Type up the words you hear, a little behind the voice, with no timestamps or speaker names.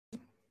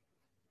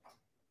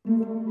Yo,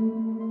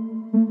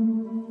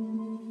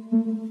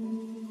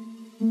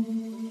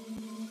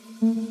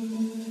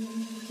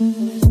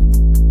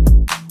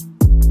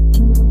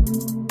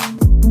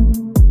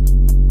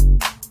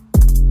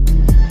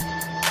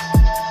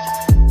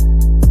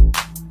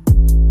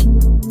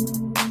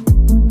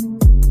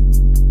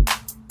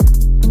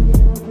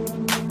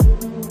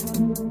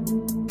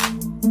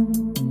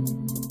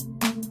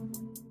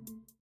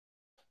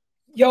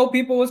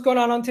 people, what's going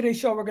on today's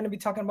show? We're going to be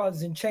talking about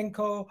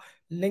Zinchenko,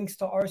 links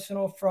to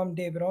Arsenal from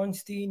David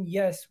Ornstein.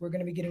 Yes, we're going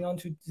to be getting on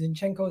to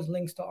Zinchenko's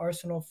links to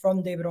Arsenal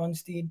from David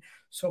Ornstein.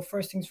 So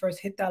first things first,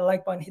 hit that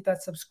like button, hit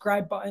that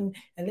subscribe button,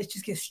 and let's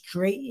just get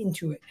straight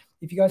into it.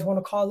 If you guys want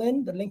to call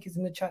in, the link is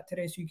in the chat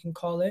today, so you can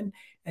call in.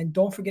 And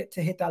don't forget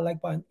to hit that like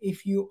button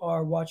if you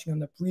are watching on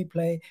the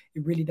replay.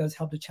 It really does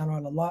help the channel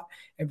out a lot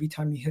every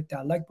time you hit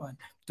that like button.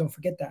 Don't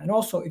forget that. And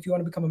also, if you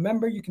want to become a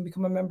member, you can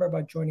become a member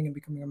by joining and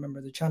becoming a member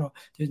of the channel.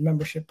 There's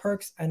membership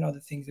perks and other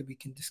things that we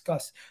can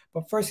discuss.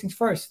 But first things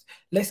first,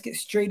 let's get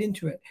straight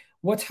into it.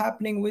 What's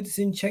happening with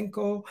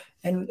Zinchenko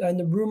and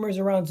the rumors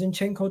around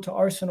Zinchenko to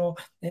Arsenal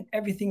and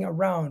everything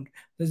around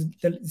the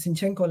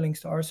Zinchenko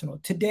links to Arsenal.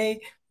 Today,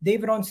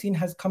 David Ornstein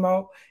has come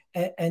out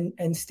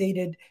and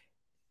stated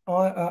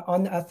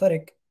on The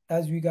Athletic,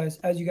 as you guys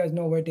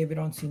know where David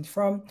Ornstein's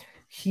from,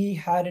 he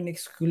had an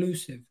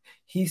exclusive.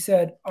 He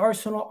said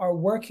Arsenal are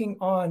working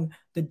on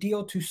the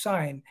deal to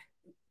sign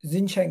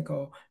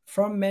Zinchenko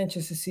from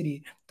Manchester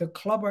City. The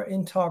club are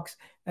in talks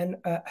and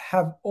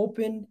are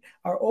open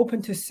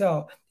to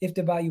sell if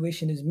the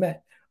valuation is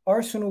met.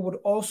 Arsenal would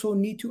also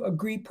need to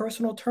agree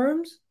personal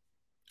terms,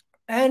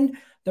 and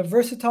the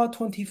versatile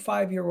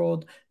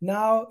 25-year-old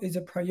now is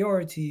a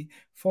priority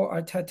for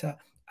Arteta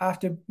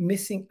after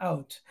missing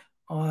out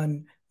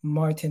on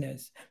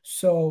Martinez.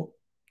 So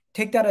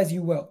take that as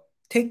you will.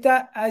 Take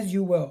that as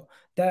you will.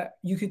 That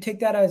you could take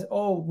that as,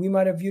 oh, we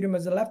might have viewed him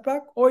as a left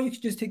back, or you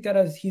could just take that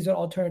as he's an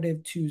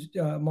alternative to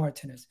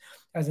Martinez,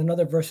 as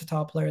another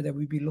versatile player that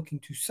we'd be looking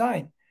to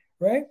sign,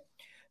 right?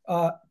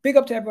 Big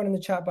up to everyone in the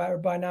chat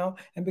by now,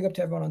 and big up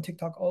to everyone on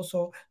TikTok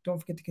also. Don't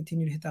forget to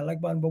continue to hit that like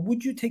button. But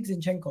would you take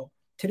Zinchenko?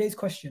 Today's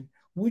question.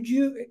 Would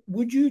you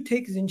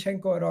take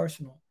Zinchenko at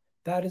Arsenal?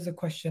 That is a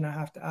question I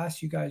have to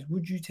ask you guys.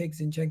 Would you take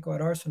Zinchenko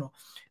at Arsenal?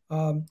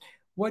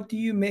 What do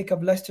you make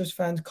of Leicester's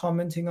fans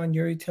commenting on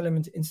Yuri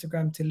Tielemans'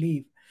 Instagram to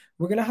leave?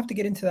 We're going to have to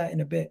get into that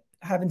in a bit.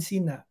 I haven't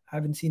seen that.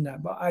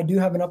 But I do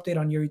have an update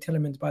on Yuri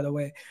Tielemans, by the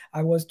way.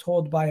 I was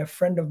told by a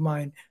friend of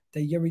mine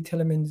that Yuri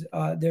Tielemans,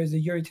 there's a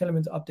Yuri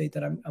Tielemans update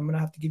that I'm going to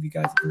have to give you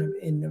guys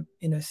in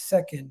a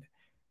second,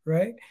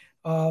 right?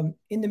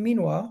 In the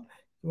meanwhile,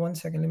 1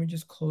 second, let me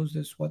just close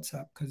this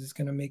WhatsApp because it's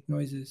going to make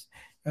noises.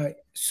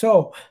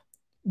 So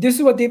this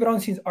is what David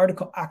Ornstein's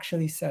article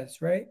actually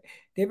says, right?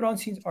 David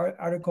Ornstein's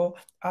article,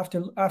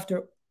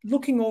 after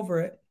looking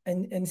over it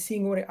and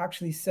seeing what it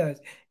actually says,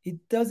 it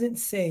doesn't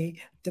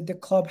say that the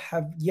club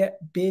have yet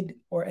bid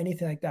or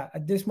anything like that.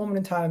 At this moment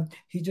in time,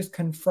 he's just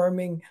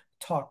confirming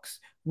talks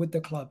with the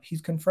club.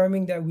 He's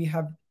confirming that we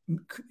have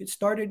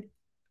started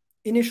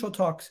initial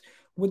talks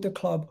with the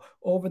club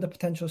over the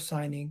potential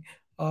signing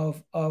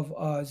of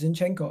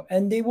Zinchenko,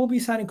 and they will be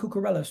signing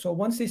Cucurella. So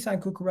once they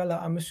sign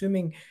Cucurella, I'm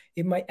assuming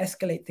it might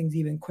escalate things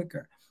even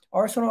quicker.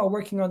 Arsenal are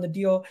working on the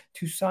deal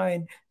to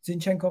sign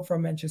Zinchenko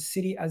from Manchester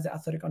City, as The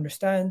Athletic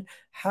understand,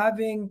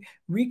 having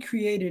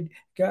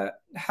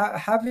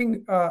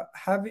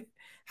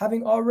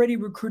already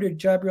recruited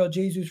Gabriel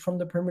Jesus from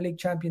the Premier League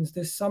champions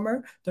this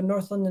summer. The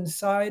North London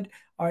side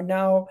are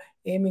now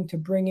aiming to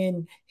bring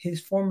in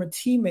his former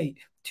teammate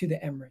to the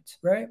Emirates,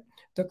 right?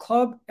 The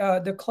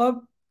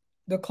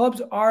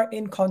clubs are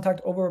in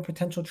contact over a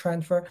potential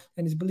transfer,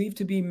 and is believed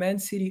to be Man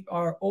City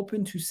are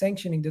open to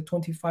sanctioning the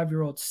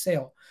 25-year-old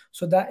sale.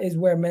 So that is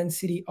where Man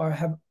City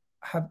are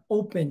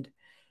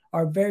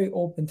very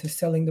open to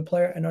selling the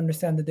player, and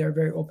understand that they're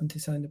very open to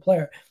selling the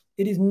player.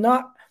 It is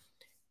not.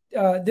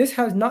 This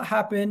has not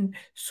happened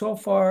so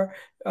far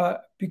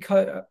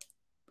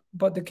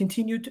but they've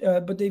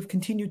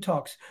continued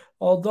talks.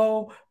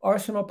 Although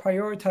Arsenal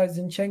prioritized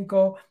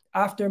Zinchenko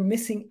after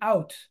missing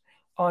out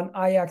on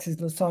Ajax's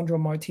Lisandro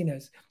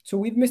Martinez. So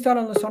we've missed out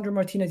on Lisandro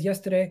Martinez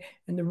yesterday,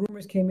 and the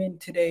rumors came in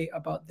today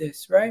about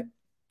this, right?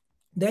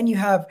 Then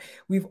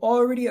we've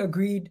already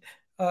agreed,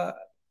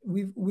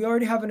 we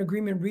already have an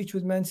agreement reached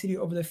with Man City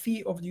over the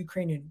fee of the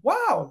Ukrainian.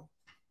 Wow.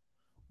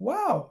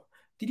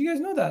 Did you guys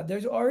know that?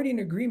 There's already an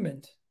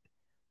agreement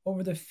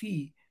over the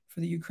fee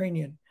for the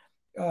Ukrainian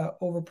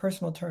over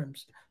personal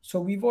terms. So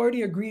we've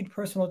already agreed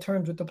personal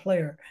terms with the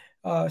player.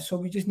 So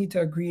we just need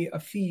to agree a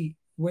fee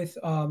with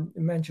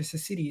Manchester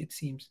City, it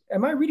seems.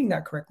 Am I reading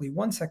that correctly?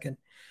 1 second.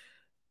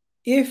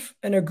 If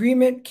an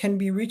agreement can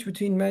be reached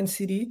between Man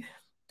City,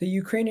 the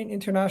Ukrainian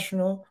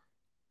international...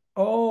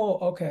 Oh,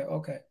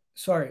 okay.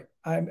 Sorry,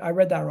 I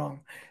read that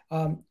wrong.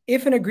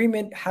 If an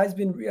agreement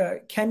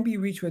can be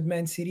reached with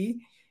Man City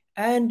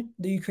and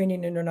the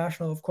Ukrainian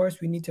international, of course,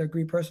 we need to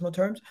agree personal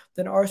terms,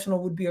 then Arsenal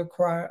would be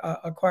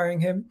acquiring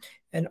him,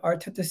 and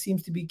Arteta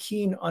seems to be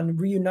keen on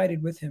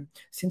reunited with him,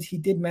 since he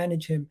did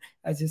manage him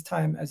as his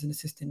time as an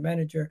assistant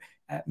manager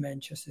at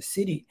Manchester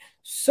City.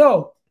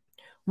 So,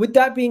 with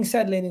that being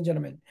said, ladies and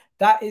gentlemen,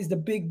 that is the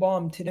big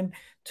bomb to them.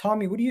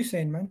 Tommy, what are you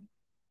saying, man?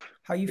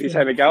 How you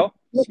feeling? Miguel?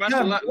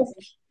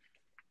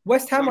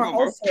 West Ham No, are go on,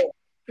 bro. also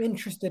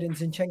interested in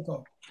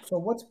Zinchenko. So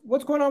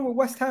what's going on with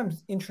West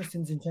Ham's interest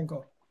in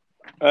Zinchenko?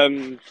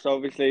 So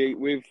obviously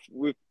we've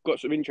got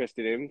some interest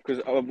in him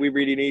because we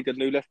really need a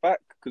new left back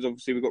because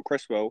obviously we've got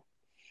Cresswell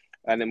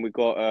and then we've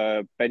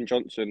got Ben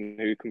Johnson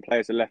who can play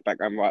as a left back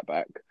and right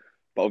back.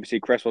 But obviously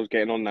Cresswell's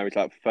getting on now. He's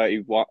like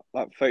 31,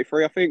 like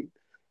 33, I think.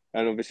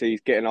 And obviously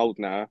he's getting old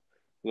now.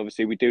 And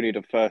obviously we do need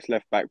a first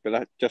left back, but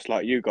that's just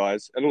like you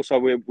guys. And also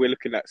we're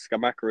looking at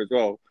Skamaka as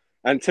well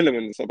and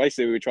Tillerman. So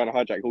basically we're trying to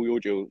hijack all your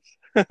deals.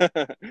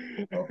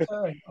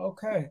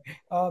 Okay.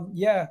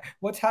 Yeah.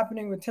 What's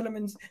happening with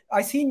Tillemans?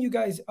 I seen you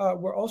guys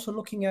were also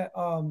looking at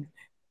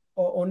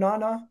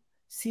Onana.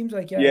 Seems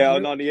like Yeah,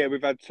 no, yeah,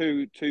 we've had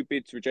two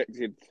bids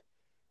rejected.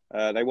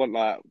 They want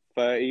like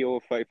 30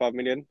 or 35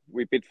 million.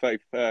 We bid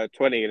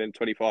 20 and then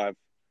 25.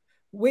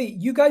 Wait,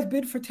 you guys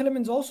bid for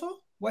Tillemans also?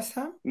 West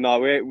Ham? No,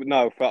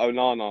 for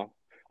Onana.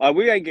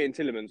 We ain't getting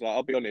Tillemans. Like,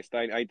 I'll be honest,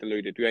 I ain't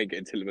deluded. We ain't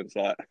getting Tillemans.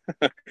 Like,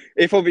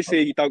 if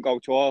obviously you don't go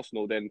to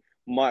Arsenal, then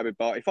might be.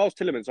 But if I was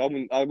Tillemans,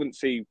 I wouldn't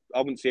see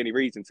any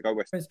reason to go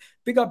West.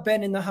 Big up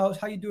Ben in the house.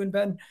 How you doing,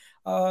 Ben?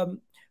 But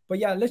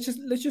yeah, let's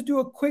just do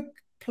a quick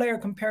player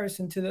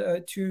comparison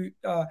to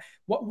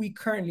what we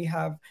currently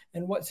have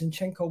and what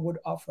Zinchenko would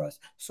offer us.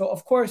 So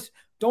of course,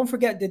 don't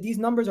forget that these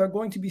numbers are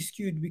going to be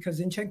skewed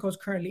because Zinchenko is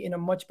currently in a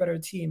much better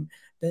team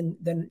than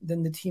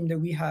the team that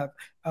we have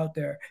out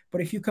there. But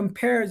if you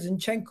compare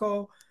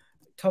Zinchenko,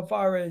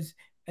 Tavares,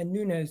 and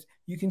Nunes,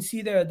 you can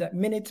see there that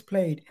minutes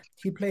played.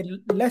 He played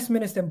less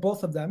minutes than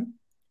both of them,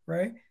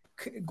 right?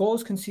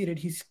 Goals conceded.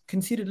 He's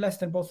conceded less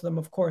than both of them,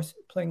 of course,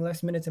 playing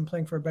less minutes and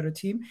playing for a better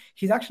team.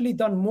 He's actually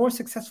done more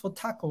successful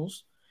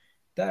tackles.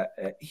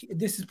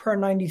 This is per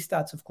 90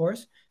 stats, of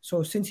course.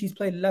 So since he's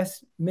played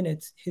less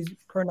minutes, his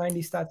per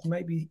 90 stats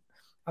might be,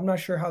 I'm not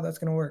sure how that's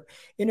going to work.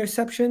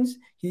 Interceptions,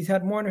 he's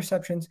had more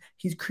interceptions.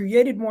 He's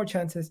created more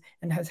chances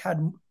and has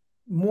had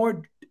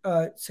more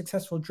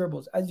successful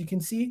dribbles. As you can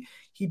see,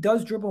 he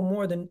does dribble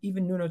more than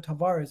even Nuno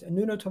Tavares. And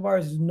Nuno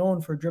Tavares is known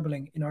for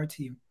dribbling in our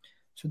team.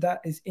 So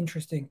that is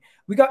interesting.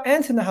 We got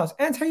Ant in the house.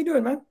 Ant, how you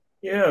doing, man?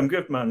 Yeah, I'm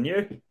good, man.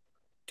 You?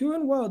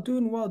 Doing well.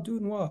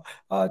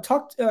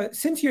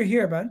 Since you're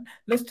here, man,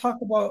 let's talk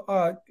about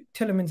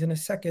Tillemans in a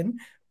second.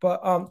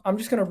 But I'm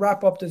just gonna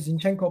wrap up the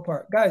Zinchenko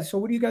part, guys. So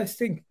what do you guys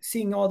think?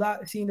 Seeing all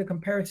that, seeing the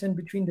comparison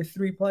between the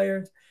three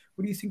players,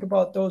 what do you think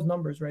about those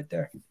numbers right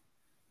there?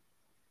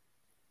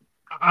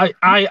 I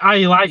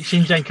like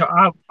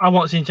Zinchenko. I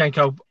want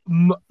Zinchenko,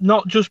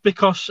 not just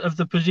because of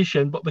the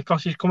position, but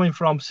because he's coming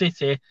from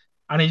City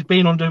and he's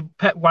been under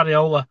Pep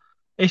Guardiola.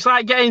 It's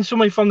like getting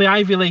somebody from the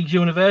Ivy League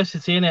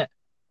university, innit?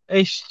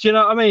 Do you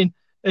know what I mean?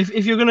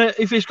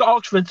 If it's got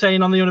Oxford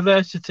saying on the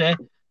university,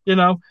 you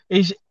know,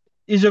 he's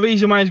a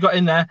reason why he's got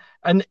in there.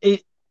 And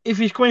if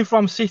he's coming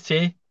from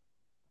City,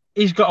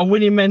 he's got a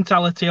winning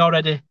mentality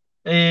already.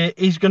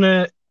 He's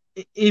gonna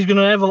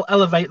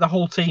elevate the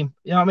whole team.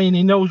 You know what I mean?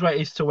 He knows where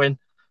it is to win.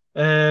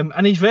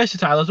 And he's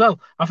versatile as well.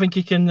 I think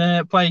he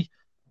can play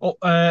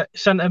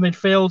centre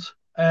midfield,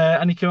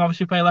 and he can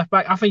obviously play left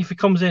back. I think if he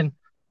comes in,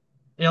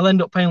 he'll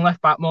end up playing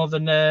left back more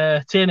than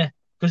Tierney.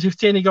 Because if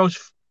Tierney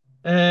goes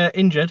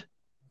injured,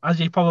 as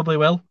he probably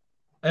will,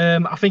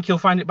 I think he'll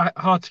find it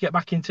hard to get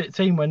back into the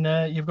team when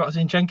you've got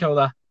Zinchenko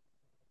there.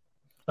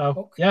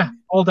 So, yeah,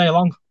 all day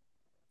long.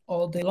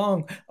 All day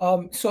long.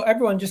 So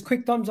everyone, just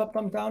quick thumbs up,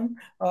 thumbs down.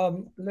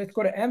 Let's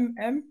go to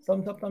M.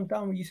 Thumbs up, thumbs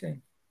down. What are you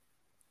saying?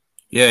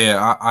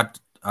 Yeah,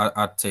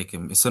 I'd take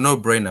him. It's a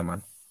no-brainer,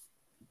 man.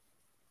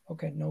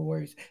 Okay, no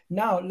worries.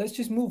 Now let's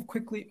just move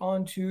quickly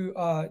on to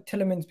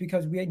Tillemans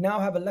because we now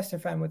have a Leicester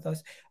fan with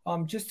us.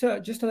 Just to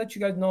let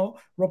you guys know,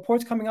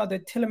 reports coming out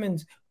that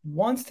Tillemans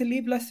wants to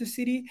leave Leicester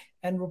City,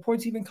 and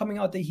reports even coming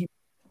out that he.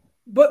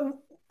 But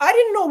I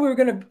didn't know we were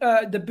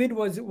gonna. The bid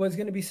was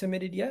gonna be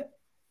submitted yet.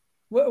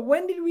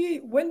 When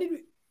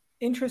did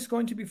interest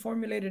going to be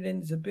formulated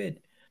in the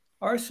bid?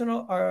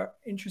 Arsenal are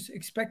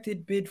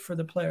expected bid for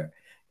the player.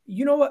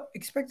 You know what?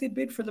 Expected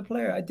bid for the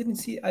player. I didn't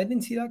see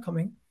that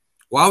coming.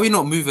 Why are we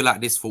not moving like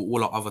this for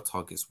all our other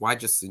targets? Why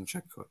just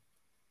Zinchenko?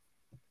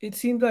 It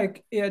seemed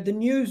like the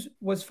news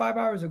was 5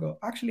 hours ago.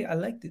 Actually, I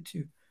liked it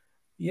too.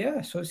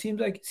 Yeah, so it seems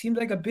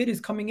like a bid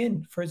is coming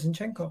in for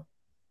Zinchenko.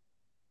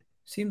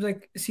 Seems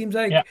like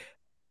yeah.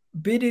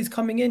 Bid is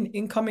coming in.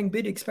 Incoming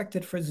bid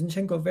expected for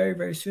Zinchenko very,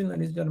 very soon,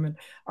 ladies and gentlemen.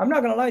 I'm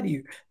not gonna lie to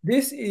you.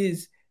 This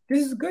is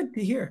good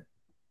to hear.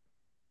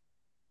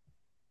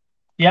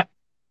 Yeah,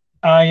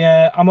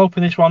 I'm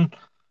hoping this one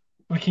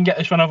we can get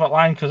this one over the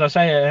line because I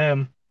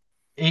say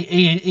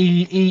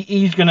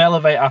he's going to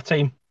elevate our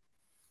team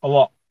a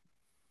lot.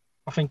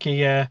 I think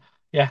he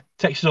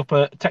takes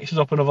us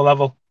up another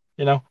level,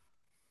 you know.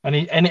 And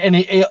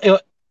he'll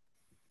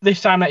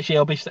this time next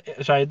year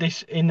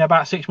in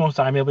about 6 months'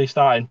 time he'll be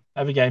starting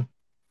every game,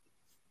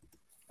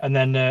 and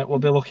then we'll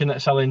be looking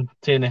at selling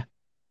Tierney.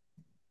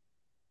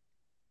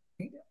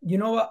 You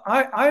know what?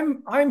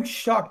 I'm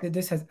shocked that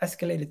this has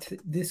escalated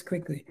this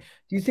quickly.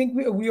 Do you think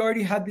we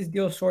already had this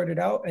deal sorted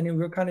out and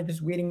we're kind of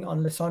just waiting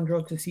on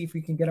Oleksandr to see if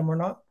we can get him or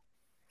not?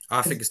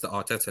 I think it's the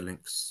Arteta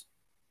links.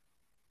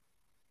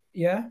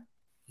 Yeah.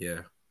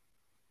 Yeah.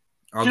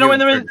 Do you know when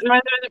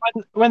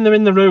they're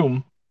in the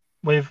room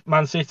with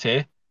Man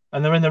City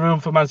and they're in the room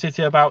for Man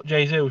City about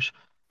Jesus?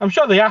 I'm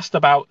sure they asked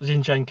about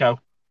Zinchenko.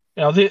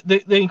 You know,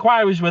 the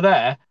inquiries were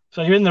there,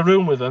 so you're in the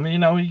room with them. You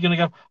know, you're gonna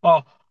go,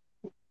 oh,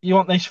 you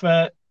want this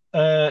for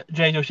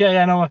Jesus?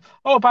 Yeah, no.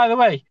 Oh, by the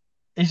way,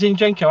 is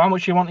Zinchenko? How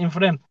much are you wanting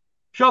for him?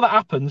 Sure, that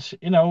happens.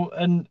 You know,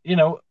 and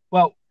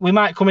well, we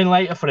might come in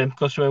later for him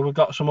because we've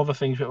got some other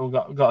things that we've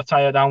got to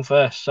tie down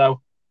first.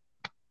 So,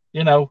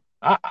 you know,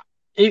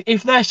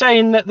 if they're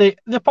saying that they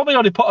probably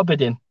already put a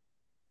bid in,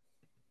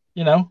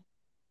 you know,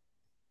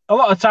 a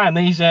lot of time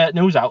these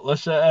news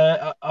outlets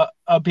are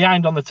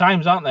behind on the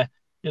times, aren't they?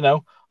 You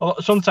know,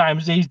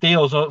 sometimes these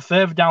deals are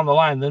further down the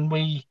line than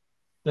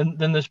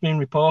there's been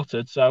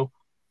reported. So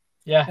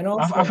yeah, And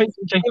also, I think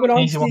David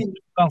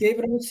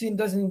Ornstein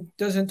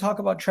doesn't talk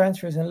about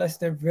transfers unless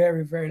they're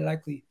very, very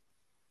likely.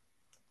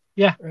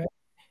 Yeah. Right.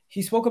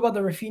 He spoke about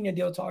the Rafinha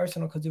deal to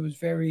Arsenal because it was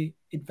very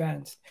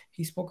advanced.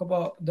 He spoke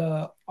about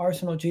the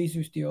Arsenal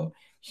Jesus deal.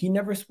 He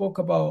never spoke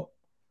about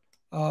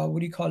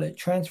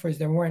transfers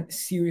that weren't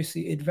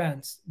seriously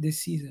advanced this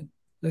season.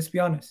 Let's be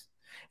honest.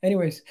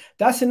 Anyways,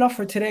 that's enough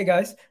for today,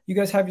 guys. You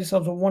guys have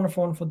yourselves a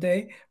wonderful, wonderful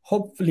day.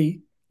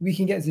 Hopefully, we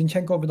can get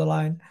Zinchenko over the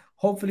line.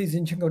 Hopefully,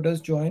 Zinchenko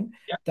does join.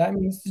 Yeah. That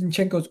means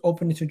Zinchenko's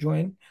open to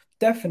join.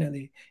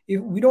 Definitely.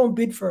 If we don't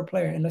bid for a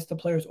player unless the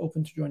player is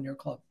open to join your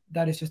club,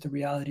 that is just the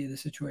reality of the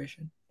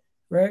situation,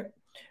 right?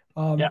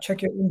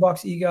 Check your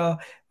inbox, Iga.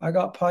 I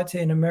got Pate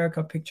in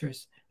America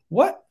pictures.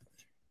 What?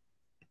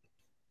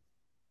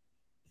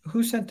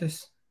 Who sent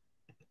this?